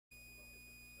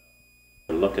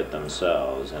look at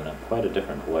themselves in quite a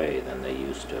different way than they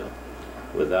used to,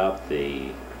 without the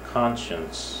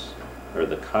conscience or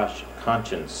the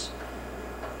conscience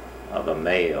of a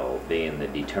male being the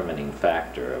determining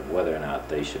factor of whether or not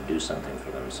they should do something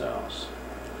for themselves.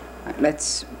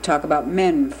 Let's talk about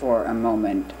men for a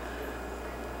moment.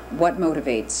 What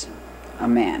motivates a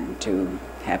man to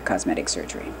have cosmetic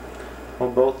surgery?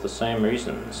 Well, both the same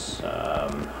reasons.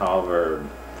 However,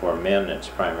 for men, it's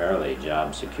primarily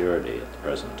job security at the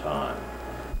present time.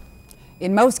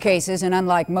 In most cases, and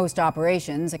unlike most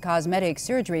operations, a cosmetic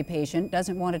surgery patient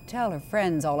doesn't want to tell her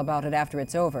friends all about it after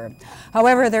it's over.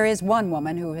 However, there is one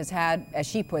woman who has had, as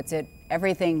she puts it,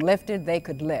 everything lifted they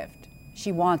could lift.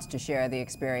 She wants to share the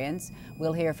experience.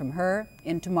 We'll hear from her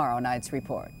in tomorrow night's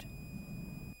report.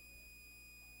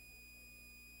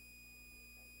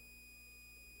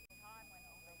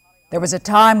 There was a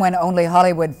time when only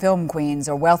Hollywood film queens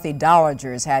or wealthy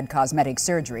dowagers had cosmetic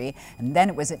surgery, and then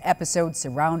it was an episode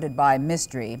surrounded by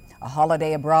mystery, a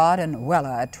holiday abroad, and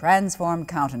voila, a transformed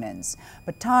countenance.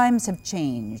 But times have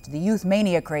changed. The youth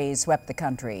mania craze swept the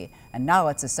country, and now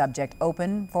it's a subject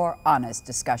open for honest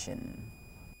discussion.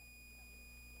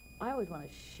 I always want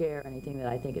to share anything that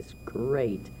I think is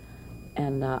great,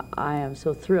 and I am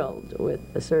so thrilled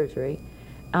with the surgery.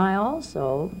 And I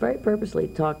also very purposely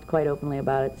talked quite openly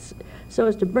about it so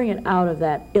as to bring it out of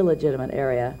that illegitimate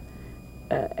area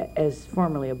as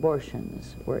formerly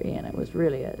abortions were in. It was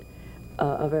really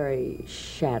a very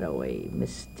shadowy,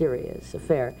 mysterious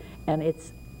affair. And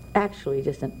it's actually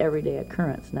just an everyday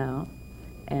occurrence now.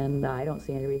 And I don't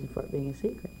see any reason for it being a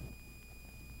secret.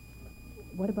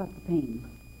 What about the pain?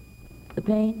 The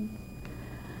pain?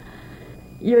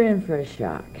 You're in for a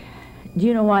shock. Do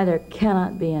you know why there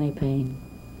cannot be any pain?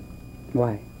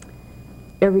 Why?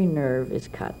 Every nerve is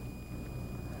cut.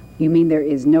 You mean there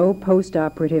is no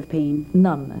post-operative pain?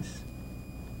 Numbness.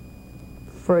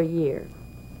 For a year.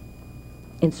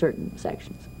 In certain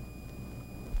sections.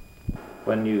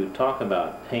 When you talk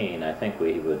about pain, I think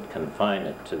we would confine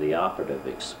it to the operative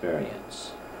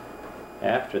experience.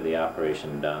 After the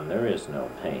operation done, there is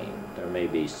no pain. There may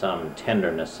be some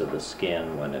tenderness of the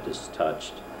skin when it is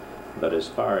touched, but as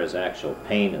far as actual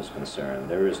pain is concerned,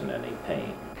 there isn't any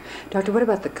pain. Doctor, what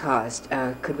about the cost?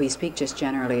 Could we speak just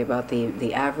generally about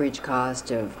the average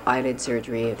cost of eyelid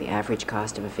surgery or the average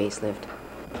cost of a facelift?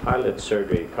 Eyelid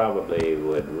surgery probably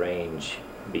would range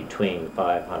between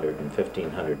 $500 and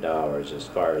 $1,500 as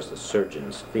far as the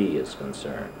surgeon's fee is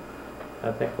concerned.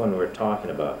 I think when we're talking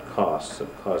about costs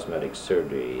of cosmetic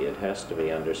surgery, it has to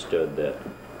be understood that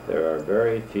there are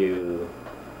very few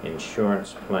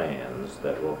insurance plans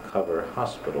that will cover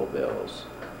hospital bills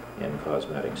in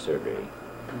cosmetic surgery.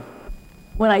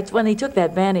 When they took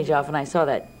that bandage off and I saw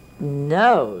that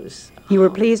nose. You were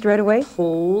pleased right away?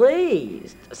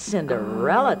 Pleased.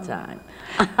 Cinderella time.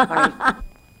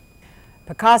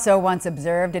 Picasso once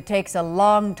observed, it takes a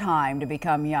long time to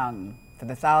become young. For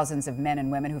the thousands of men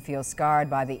and women who feel scarred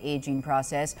by the aging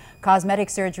process, cosmetic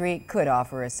surgery could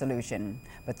offer a solution.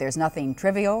 But there's nothing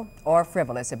trivial or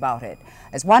frivolous about it.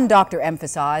 As one doctor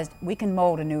emphasized, we can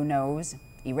mold a new nose,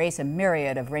 erase a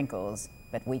myriad of wrinkles,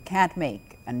 but we can't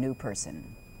make a new person.